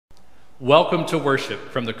Welcome to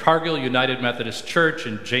worship from the Cargill United Methodist Church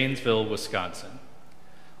in Janesville, Wisconsin.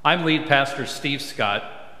 I'm lead pastor Steve Scott,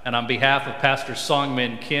 and on behalf of Pastor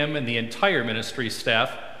Songmin Kim and the entire ministry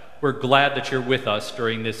staff, we're glad that you're with us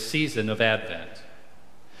during this season of Advent.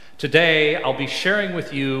 Today, I'll be sharing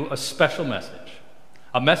with you a special message,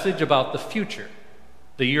 a message about the future,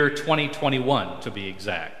 the year 2021 to be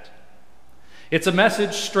exact. It's a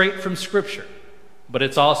message straight from Scripture, but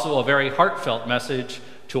it's also a very heartfelt message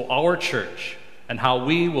to our church and how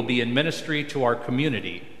we will be in ministry to our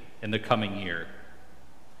community in the coming year.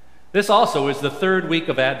 This also is the third week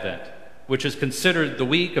of Advent, which is considered the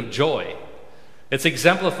week of joy. It's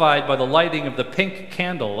exemplified by the lighting of the pink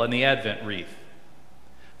candle on the Advent wreath.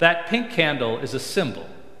 That pink candle is a symbol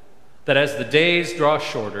that as the days draw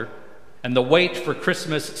shorter and the wait for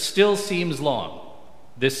Christmas still seems long,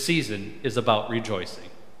 this season is about rejoicing.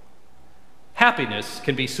 Happiness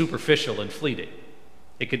can be superficial and fleeting.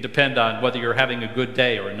 It can depend on whether you're having a good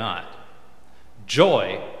day or not.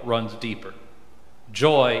 Joy runs deeper.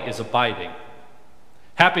 Joy is abiding.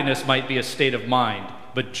 Happiness might be a state of mind,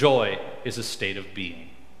 but joy is a state of being.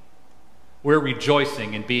 We're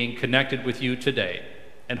rejoicing in being connected with you today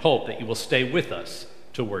and hope that you will stay with us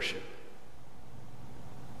to worship.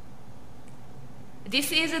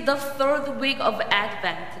 This is the third week of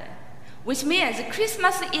Advent, which means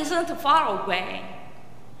Christmas isn't far away.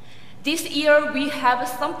 This year, we have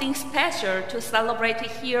something special to celebrate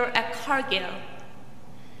here at Cargill.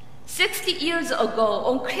 60 years ago,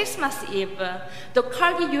 on Christmas Eve, the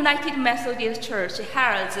Cargill United Methodist Church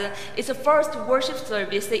held its first worship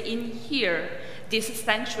service in here, this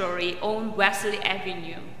sanctuary on Wesley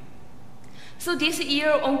Avenue. So this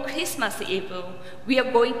year, on Christmas Eve, we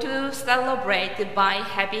are going to celebrate by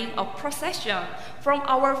having a procession from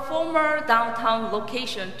our former downtown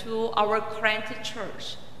location to our current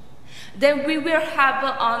church. Then we will have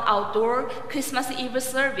an outdoor Christmas Eve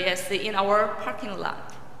service in our parking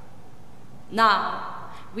lot.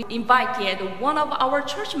 Now, we invited one of our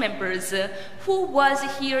church members who was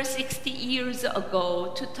here 60 years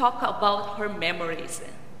ago to talk about her memories.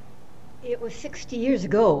 It was 60 years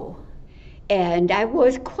ago, and I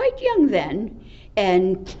was quite young then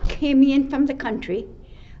and came in from the country.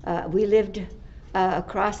 We lived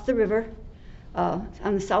across the river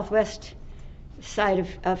on the southwest side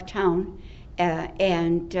of town,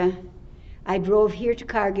 and I drove here to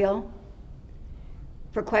Cargill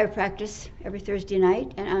for choir practice every Thursday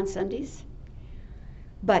night and on Sundays.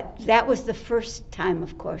 But that was the first time,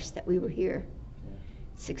 of course, that we were here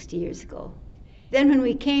 60 years ago. Then when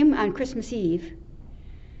we came on Christmas Eve,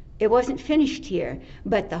 it wasn't finished here,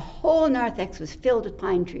 but the whole narthex was filled with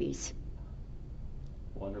pine trees.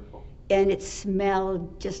 Wonderful. And it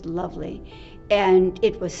smelled just lovely. And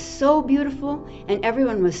it was so beautiful, and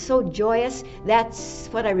everyone was so joyous. That's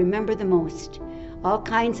what I remember the most. All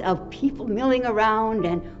kinds of people milling around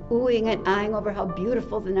and oohing and eyeing over how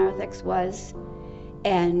beautiful the narthex was,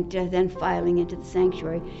 and then filing into the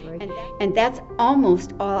sanctuary. And that's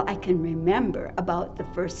almost all I can remember about the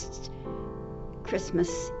first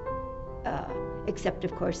Christmas, except,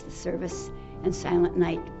 of course, the service and Silent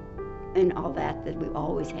Night and all that we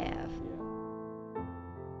always have.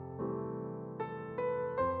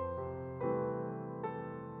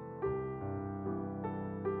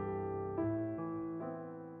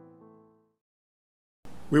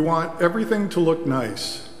 We want everything to look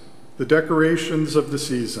nice. The decorations of the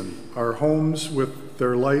season, our homes with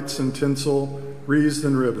their lights and tinsel, wreaths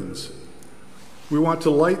and ribbons. We want to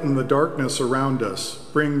lighten the darkness around us,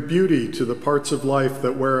 bring beauty to the parts of life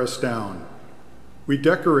that wear us down. We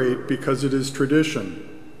decorate because it is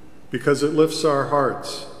tradition, because it lifts our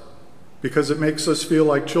hearts, because it makes us feel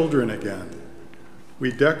like children again.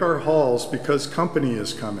 We deck our halls because company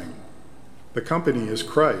is coming. The company is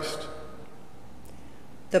Christ.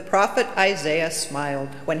 The prophet Isaiah smiled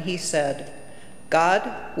when he said, "God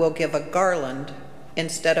will give a garland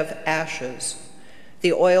instead of ashes,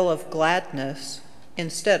 the oil of gladness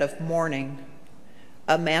instead of mourning,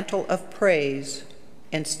 a mantle of praise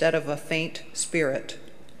instead of a faint spirit."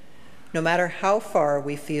 No matter how far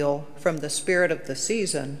we feel from the spirit of the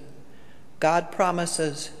season, God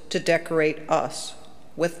promises to decorate us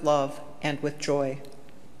with love and with joy.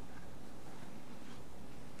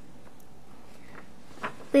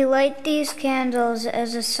 We light these candles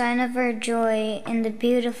as a sign of our joy in the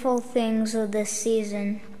beautiful things of this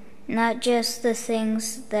season, not just the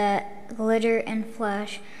things that glitter and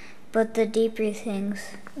flash, but the deeper things,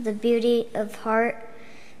 the beauty of heart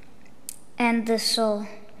and the soul,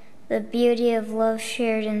 the beauty of love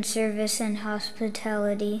shared in service and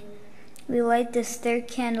hospitality. We light this third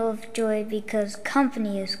candle of joy because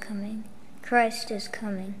company is coming. Christ is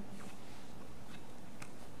coming.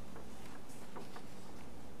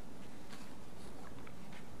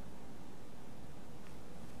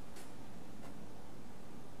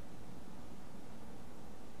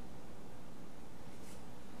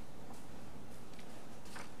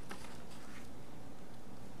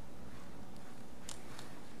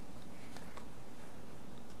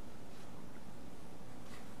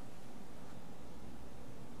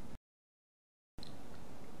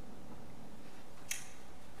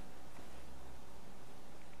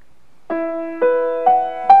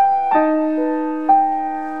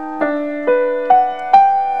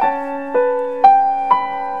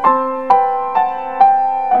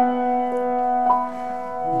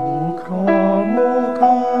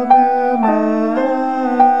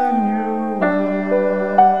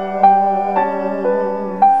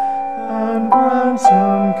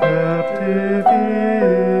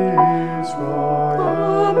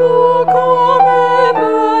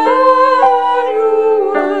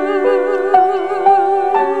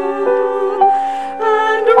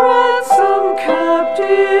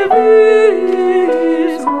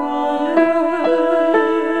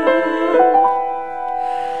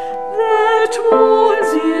 that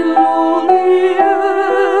mourns in lonely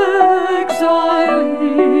exile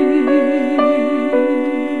here,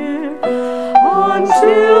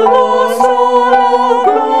 until the Son of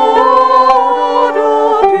God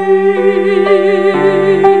appear.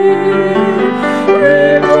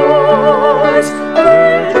 Rejoice,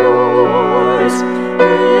 rejoice,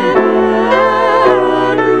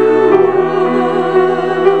 Emmanuel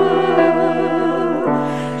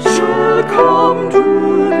shall come to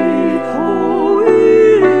thee, who is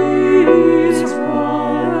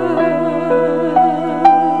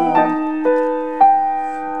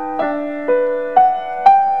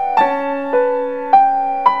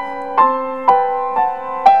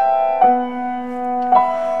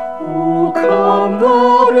O come,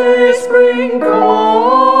 thou day spring,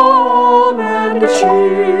 come and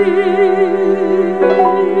cheer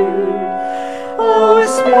our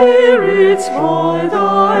spirits by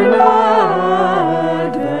thine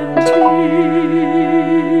advent here.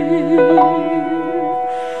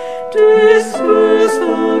 Disperse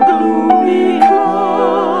the gloomy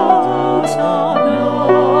clouds of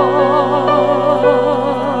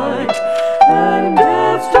night, and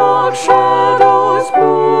death's dark shadows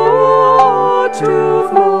put to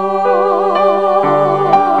flight.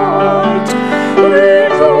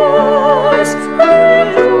 Rejoice,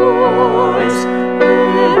 rejoice,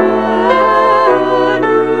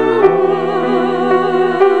 Emmanuel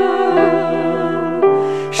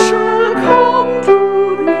shall come to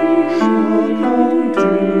thee, shall come to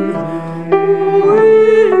thee, who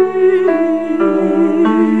is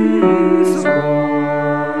Israel.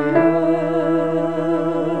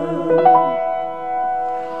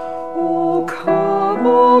 O come,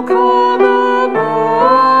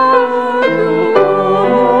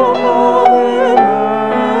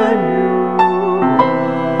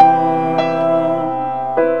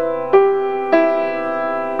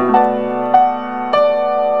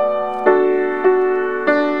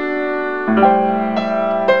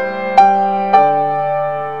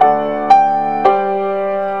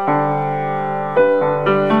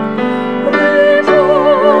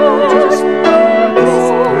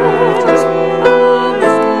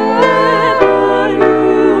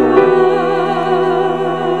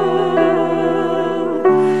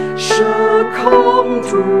 shall come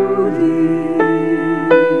to thee,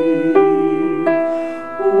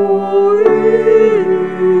 O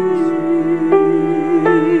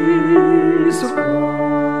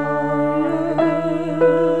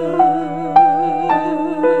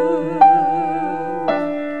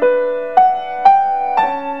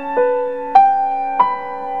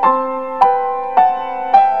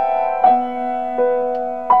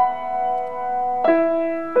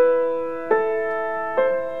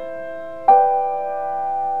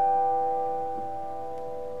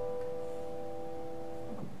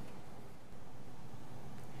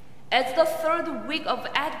As the third week of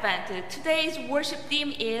Advent, today's worship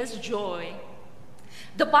theme is joy.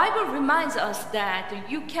 The Bible reminds us that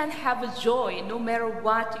you can have joy no matter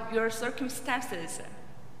what your circumstances.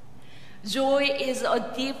 Joy is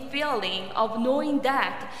a deep feeling of knowing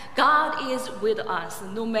that God is with us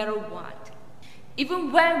no matter what.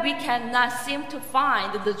 Even when we cannot seem to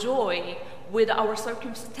find the joy with our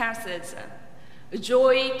circumstances,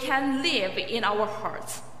 joy can live in our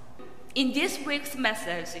hearts. In this week's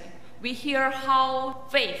message, we hear how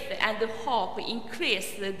faith and hope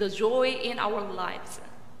increase the joy in our lives.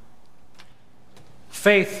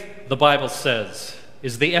 Faith, the Bible says,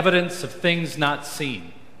 is the evidence of things not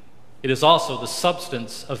seen. It is also the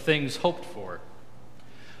substance of things hoped for.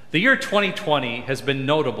 The year 2020 has been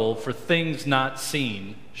notable for things not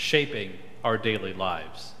seen shaping our daily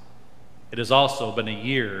lives. It has also been a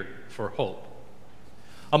year for hope.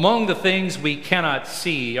 Among the things we cannot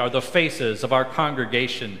see are the faces of our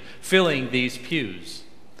congregation filling these pews,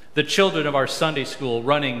 the children of our Sunday school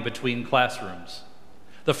running between classrooms,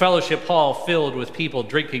 the fellowship hall filled with people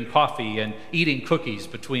drinking coffee and eating cookies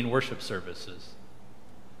between worship services.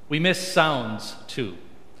 We miss sounds, too.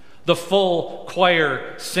 The full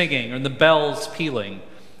choir singing and the bells pealing,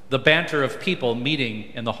 the banter of people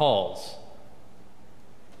meeting in the halls.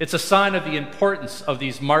 It's a sign of the importance of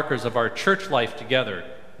these markers of our church life together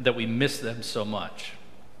that we miss them so much.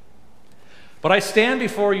 But I stand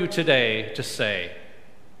before you today to say,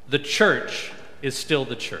 the church is still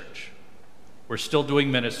the church. We're still doing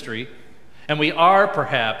ministry, and we are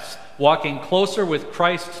perhaps walking closer with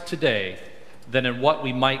Christ today than in what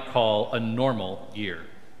we might call a normal year.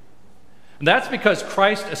 And that's because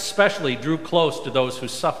Christ especially drew close to those who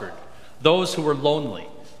suffered, those who were lonely,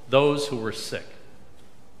 those who were sick.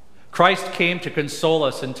 Christ came to console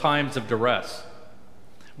us in times of duress.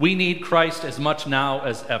 We need Christ as much now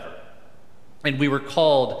as ever. And we were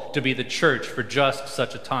called to be the church for just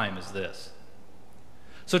such a time as this.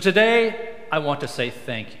 So today, I want to say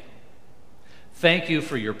thank you. Thank you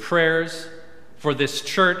for your prayers, for this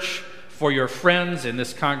church, for your friends in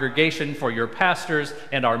this congregation, for your pastors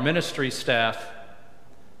and our ministry staff.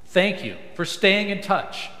 Thank you for staying in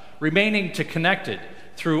touch, remaining connected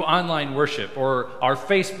through online worship or our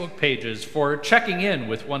Facebook pages, for checking in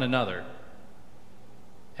with one another.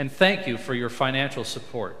 And thank you for your financial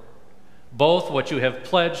support, both what you have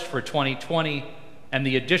pledged for 2020 and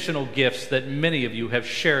the additional gifts that many of you have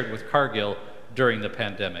shared with Cargill during the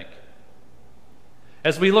pandemic.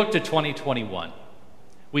 As we look to 2021,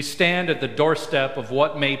 we stand at the doorstep of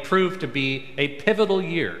what may prove to be a pivotal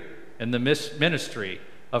year in the ministry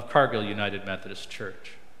of Cargill United Methodist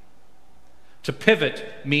Church. To pivot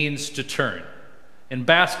means to turn. In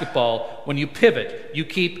basketball, when you pivot, you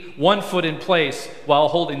keep one foot in place while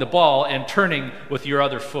holding the ball and turning with your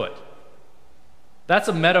other foot. That's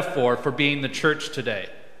a metaphor for being the church today.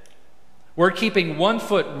 We're keeping one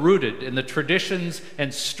foot rooted in the traditions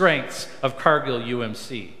and strengths of Cargill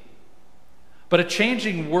UMC. But a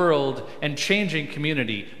changing world and changing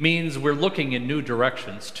community means we're looking in new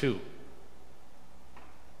directions too.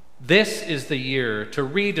 This is the year to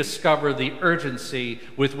rediscover the urgency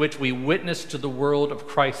with which we witness to the world of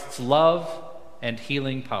Christ's love and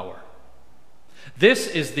healing power. This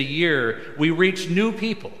is the year we reach new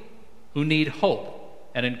people who need hope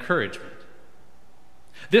and encouragement.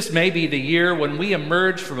 This may be the year when we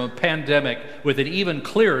emerge from a pandemic with an even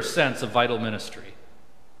clearer sense of vital ministry,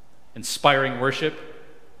 inspiring worship,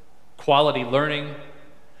 quality learning,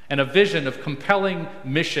 and a vision of compelling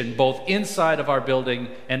mission both inside of our building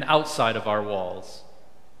and outside of our walls.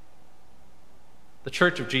 The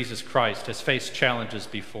Church of Jesus Christ has faced challenges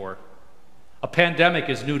before. A pandemic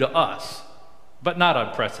is new to us, but not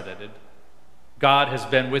unprecedented. God has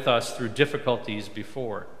been with us through difficulties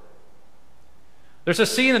before. There's a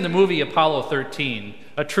scene in the movie Apollo 13,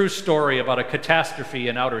 a true story about a catastrophe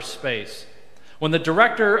in outer space, when the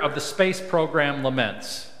director of the space program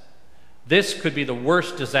laments, "This could be the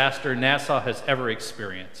worst disaster NASA has ever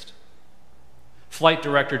experienced." Flight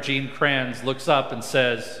director Gene Kranz looks up and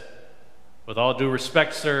says, "With all due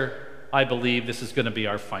respect, sir, I believe this is going to be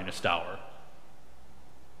our finest hour."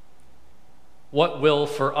 What will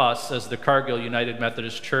for us as the Cargill United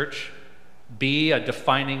Methodist Church be a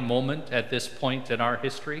defining moment at this point in our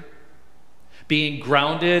history? Being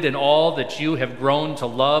grounded in all that you have grown to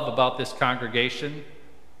love about this congregation,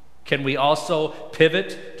 can we also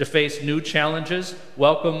pivot to face new challenges,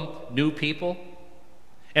 welcome new people,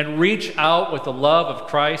 and reach out with the love of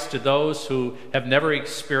Christ to those who have never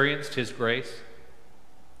experienced his grace?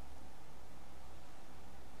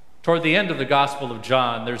 Toward the end of the Gospel of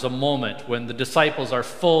John, there's a moment when the disciples are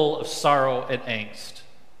full of sorrow and angst.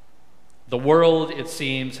 The world, it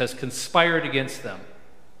seems, has conspired against them,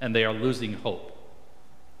 and they are losing hope.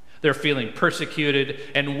 They're feeling persecuted,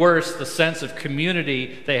 and worse, the sense of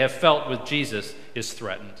community they have felt with Jesus is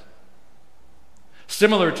threatened.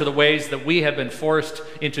 Similar to the ways that we have been forced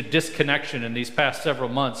into disconnection in these past several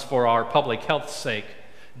months for our public health's sake,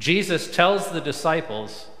 Jesus tells the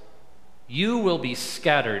disciples, "You will be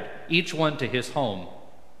scattered, each one to his home."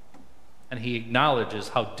 And he acknowledges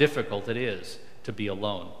how difficult it is to be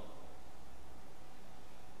alone.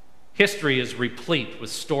 History is replete with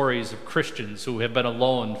stories of Christians who have been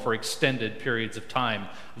alone for extended periods of time,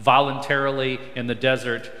 voluntarily in the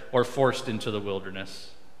desert or forced into the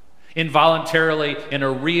wilderness, involuntarily in a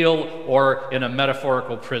real or in a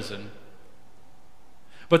metaphorical prison.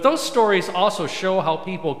 But those stories also show how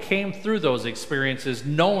people came through those experiences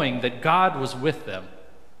knowing that God was with them.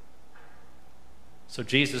 So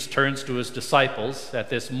Jesus turns to his disciples at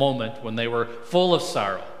this moment when they were full of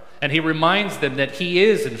sorrow, and he reminds them that he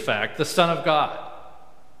is, in fact, the Son of God.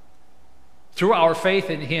 Through our faith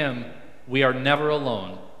in him, we are never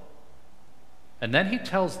alone. And then he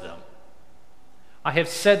tells them, "I have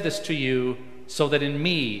said this to you so that in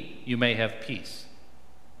me you may have peace.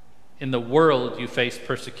 In the world you face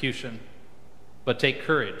persecution, but take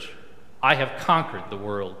courage. I have conquered the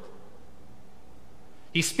world."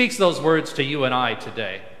 He speaks those words to you and I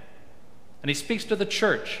today. And he speaks to the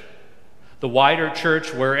church, the wider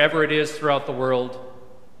church wherever it is throughout the world,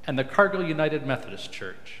 and the Cargill United Methodist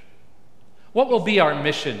Church. What will be our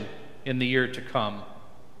mission in the year to come?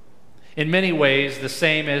 In many ways, the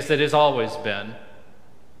same as it has always been: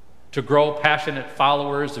 to grow passionate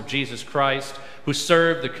followers of Jesus Christ who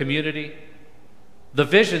serve the community. The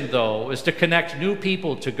vision, though, is to connect new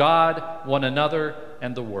people to God, one another,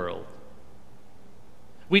 and the world.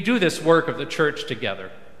 We do this work of the church together.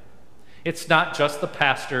 It's not just the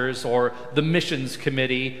pastors or the missions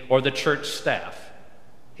committee or the church staff.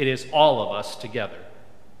 It is all of us together.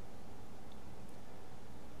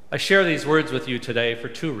 I share these words with you today for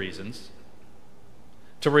two reasons.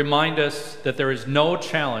 To remind us that there is no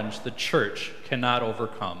challenge the church cannot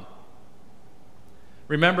overcome.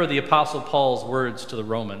 Remember the Apostle Paul's words to the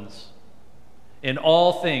Romans. In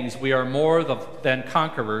all things we are more than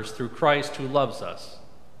conquerors through Christ who loves us.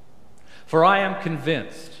 For I am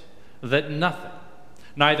convinced that nothing,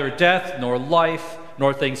 neither death nor life,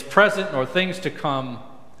 nor things present nor things to come,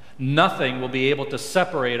 nothing will be able to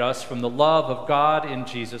separate us from the love of God in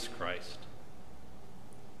Jesus Christ.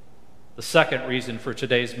 The second reason for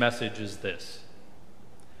today's message is this.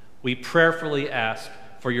 We prayerfully ask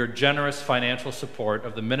for your generous financial support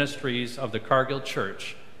of the ministries of the Cargill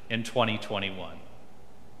Church in 2021.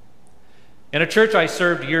 In a church I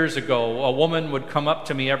served years ago, a woman would come up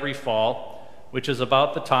to me every fall, which is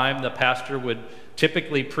about the time the pastor would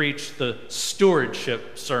typically preach the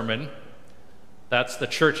stewardship sermon. That's the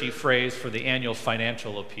churchy phrase for the annual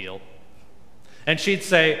financial appeal. And she'd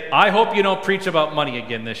say, I hope you don't preach about money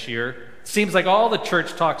again this year. Seems like all the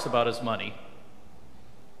church talks about is money.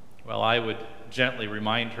 Well, I would gently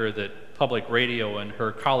remind her that public radio and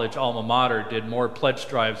her college alma mater did more pledge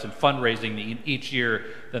drives and fundraising each year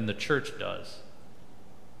than the church does.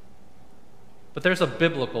 But there's a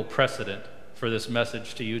biblical precedent for this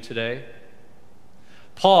message to you today.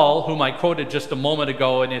 Paul, whom I quoted just a moment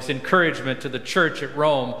ago in his encouragement to the church at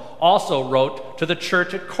Rome, also wrote to the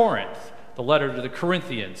church at Corinth, the letter to the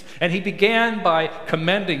Corinthians, and he began by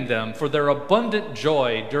commending them for their abundant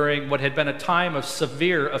joy during what had been a time of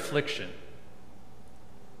severe affliction.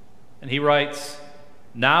 And he writes,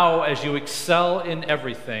 now as you excel in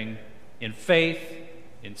everything, in faith,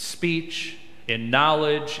 in speech, in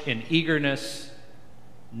knowledge, in eagerness,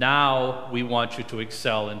 now we want you to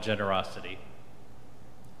excel in generosity.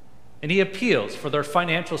 And he appeals for their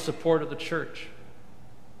financial support of the church.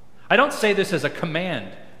 I don't say this as a command,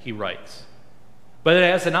 he writes, but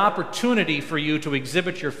as an opportunity for you to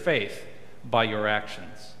exhibit your faith by your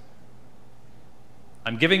actions.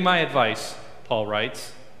 I'm giving my advice, Paul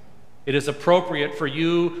writes. It is appropriate for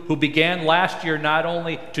you who began last year not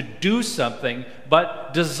only to do something,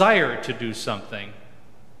 but desire to do something,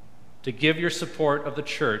 to give your support of the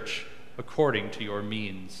church according to your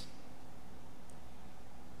means.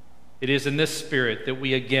 It is in this spirit that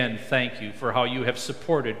we again thank you for how you have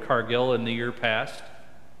supported Cargill in the year past.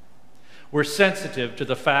 We're sensitive to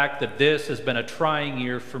the fact that this has been a trying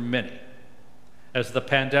year for many, as the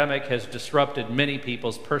pandemic has disrupted many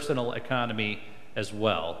people's personal economy as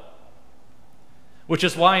well. Which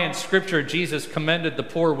is why in Scripture Jesus commended the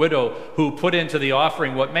poor widow who put into the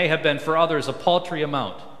offering what may have been for others a paltry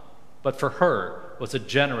amount, but for her was a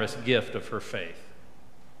generous gift of her faith.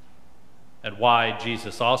 And why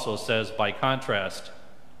Jesus also says, by contrast,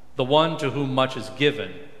 the one to whom much is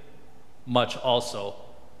given, much also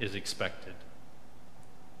is expected.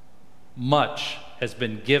 Much has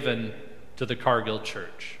been given to the Cargill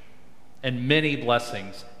Church, and many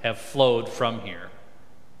blessings have flowed from here.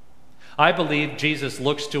 I believe Jesus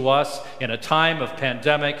looks to us in a time of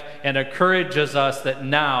pandemic and encourages us that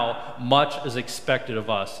now much is expected of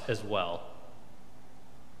us as well.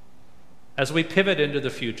 As we pivot into the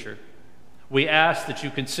future, we ask that you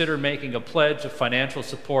consider making a pledge of financial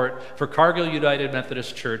support for Cargill United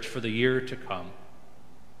Methodist Church for the year to come.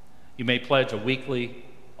 You may pledge a weekly,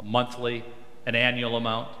 a monthly, an annual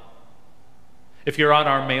amount. If you're on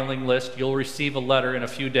our mailing list, you'll receive a letter in a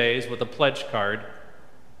few days with a pledge card.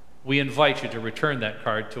 We invite you to return that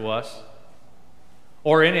card to us.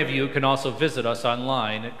 Or any of you can also visit us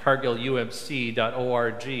online at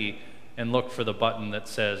cargillumc.org and look for the button that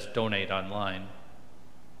says Donate Online.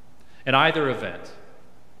 In either event,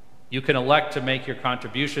 you can elect to make your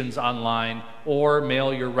contributions online or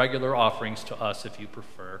mail your regular offerings to us if you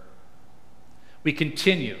prefer. We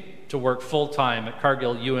continue to work full-time at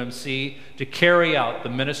Cargill UMC to carry out the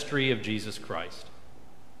ministry of Jesus Christ.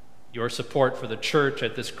 Your support for the church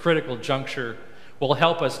at this critical juncture will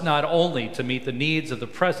help us not only to meet the needs of the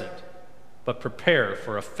present, but prepare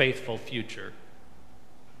for a faithful future.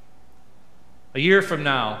 A year from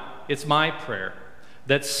now, it's my prayer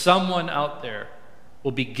that someone out there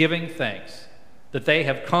will be giving thanks that they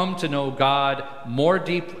have come to know God more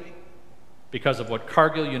deeply because of what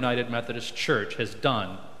Cargill United Methodist Church has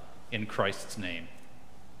done in Christ's name.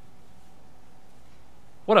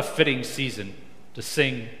 What a fitting season to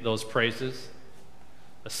sing those praises,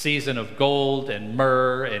 a season of gold and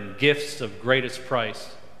myrrh and gifts of greatest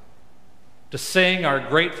price, to sing our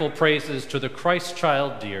grateful praises to the Christ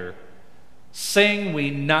child dear. Sing we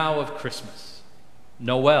now of Christmas,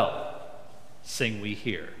 Noel, sing we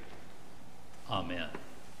here. Amen.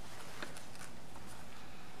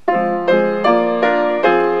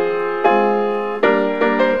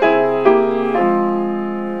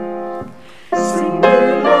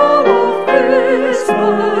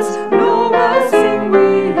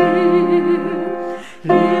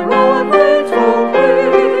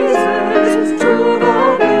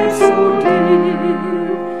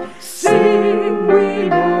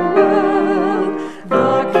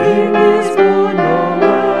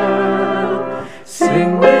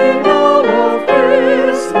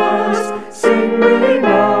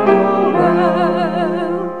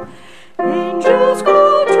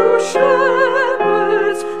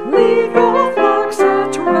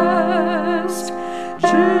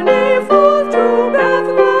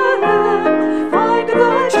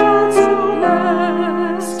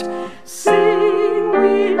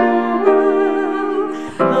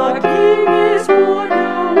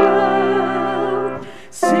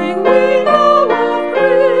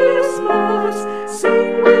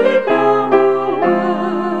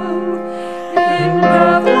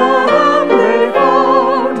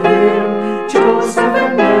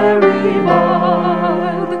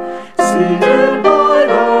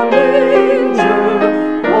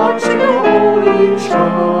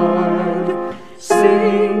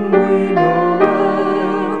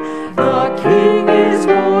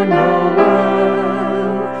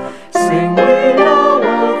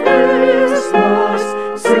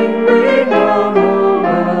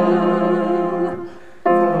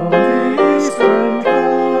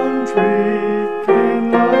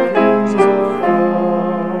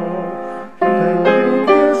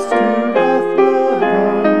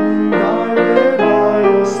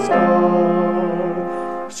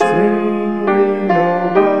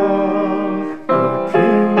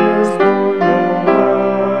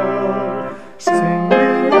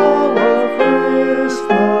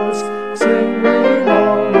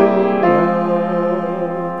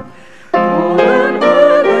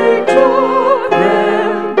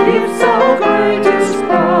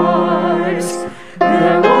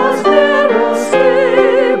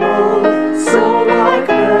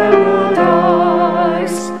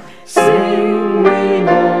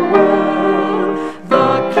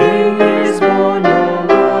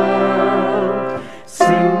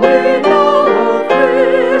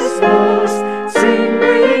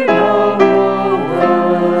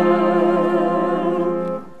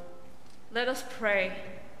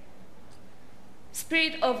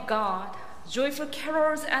 Joyful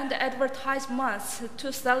carols and advertisements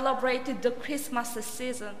to celebrate the Christmas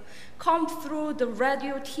season come through the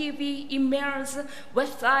radio, TV, emails,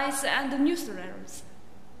 websites, and newsletters.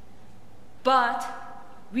 But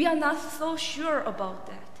we are not so sure about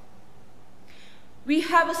that. We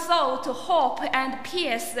have sought hope and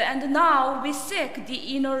peace, and now we seek the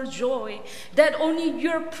inner joy that only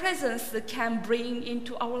your presence can bring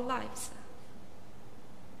into our lives.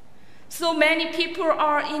 So many people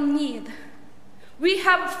are in need. We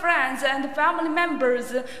have friends and family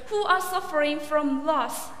members who are suffering from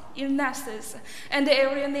loss, illnesses, and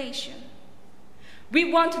alienation.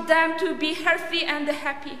 We want them to be healthy and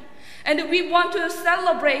happy, and we want to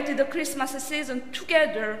celebrate the Christmas season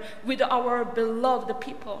together with our beloved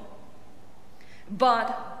people.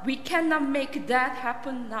 But we cannot make that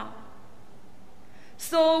happen now.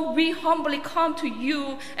 So we humbly come to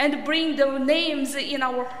you and bring the names in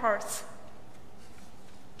our hearts.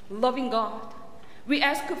 Loving God, we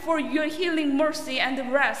ask for your healing mercy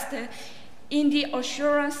and rest in the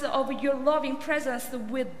assurance of your loving presence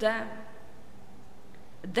with them.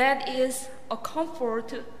 That is a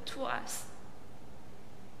comfort to us.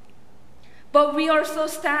 But we also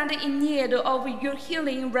stand in need of your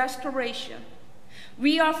healing restoration.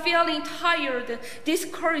 We are feeling tired,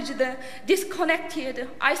 discouraged, disconnected,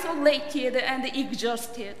 isolated, and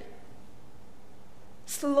exhausted.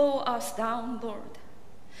 Slow us down, Lord.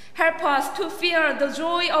 Help us to feel the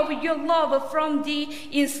joy of your love from the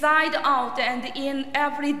inside out and in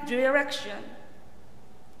every direction.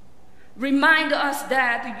 Remind us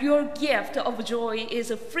that your gift of joy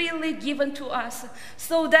is freely given to us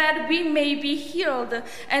so that we may be healed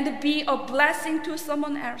and be a blessing to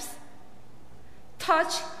someone else.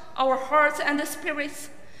 Touch our hearts and spirits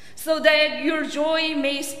so that your joy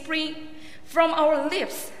may spring from our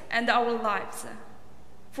lips and our lives.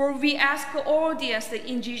 For we ask all this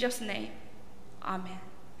in Jesus' name. Amen.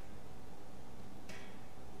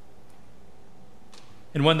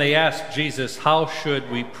 And when they asked Jesus, "How should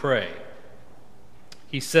we pray?"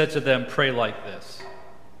 he said to them, "Pray like this."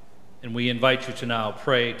 And we invite you to now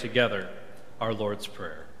pray together our Lord's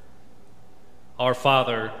Prayer. Our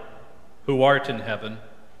Father, who art in heaven,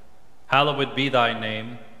 Hallowed be thy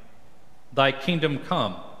name. Thy kingdom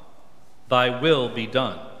come. Thy will be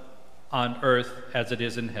done, on earth as it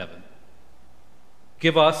is in heaven.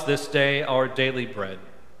 Give us this day our daily bread,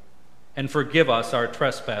 and forgive us our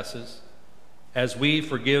trespasses, as we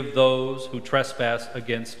forgive those who trespass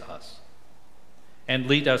against us. And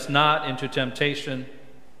lead us not into temptation,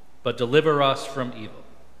 but deliver us from evil.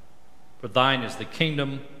 For thine is the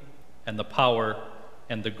kingdom, and the power,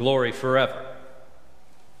 and the glory forever.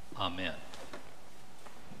 Amen.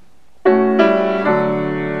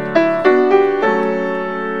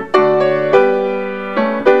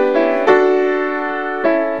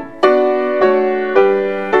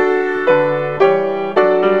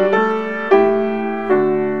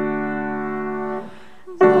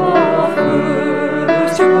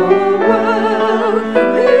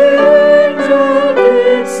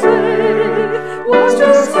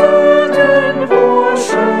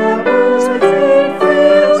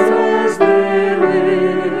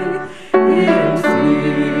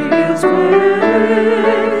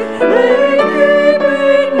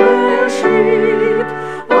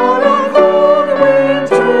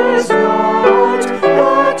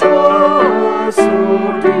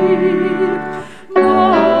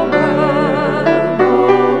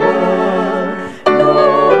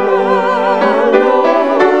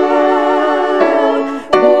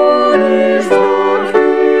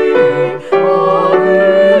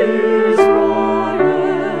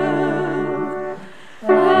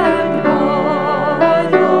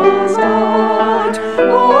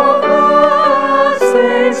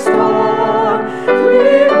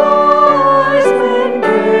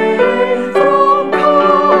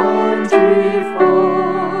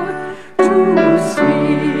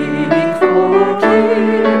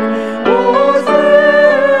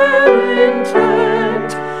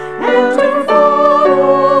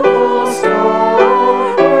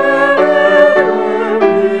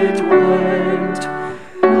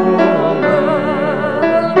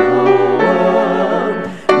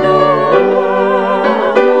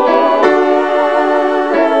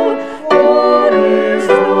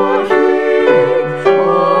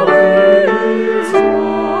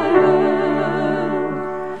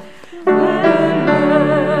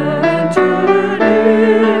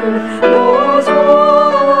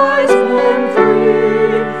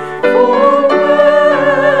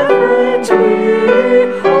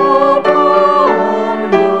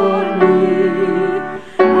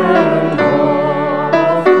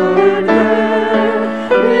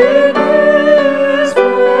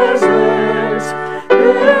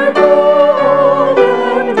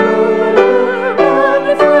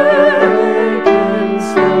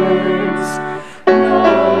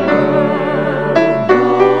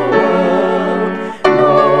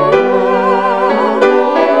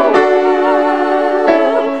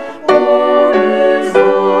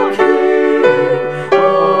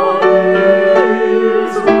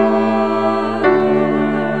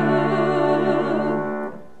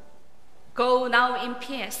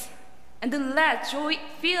 and let joy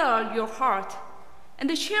fill your heart,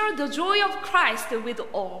 and share the joy of Christ with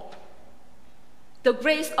all. The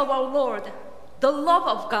grace of our Lord, the love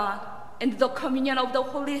of God, and the communion of the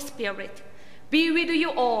Holy Spirit be with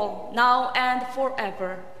you all, now and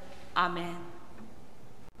forever. Amen.